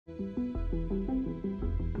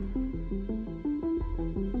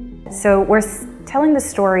So we're telling the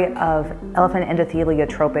story of elephant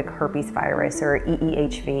endotheliotropic herpesvirus, or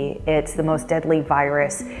EEHV. It's the most deadly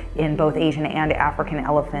virus in both Asian and African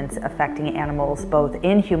elephants, affecting animals both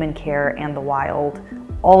in human care and the wild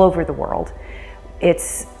all over the world.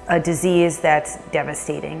 It's a disease that's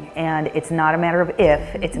devastating, and it's not a matter of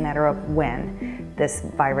if, it's a matter of when this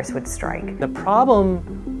virus would strike. The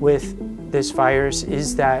problem with this virus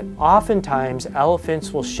is that oftentimes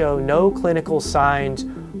elephants will show no clinical signs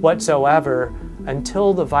whatsoever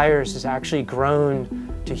until the virus has actually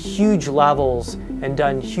grown to huge levels and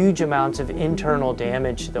done huge amounts of internal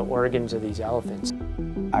damage to the organs of these elephants.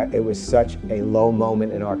 It was such a low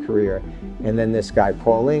moment in our career. And then this guy,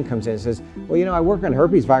 Pauline, comes in and says, well, you know, I work on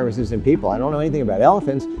herpes viruses in people. I don't know anything about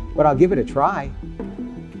elephants, but I'll give it a try.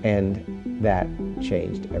 And that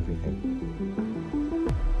changed everything.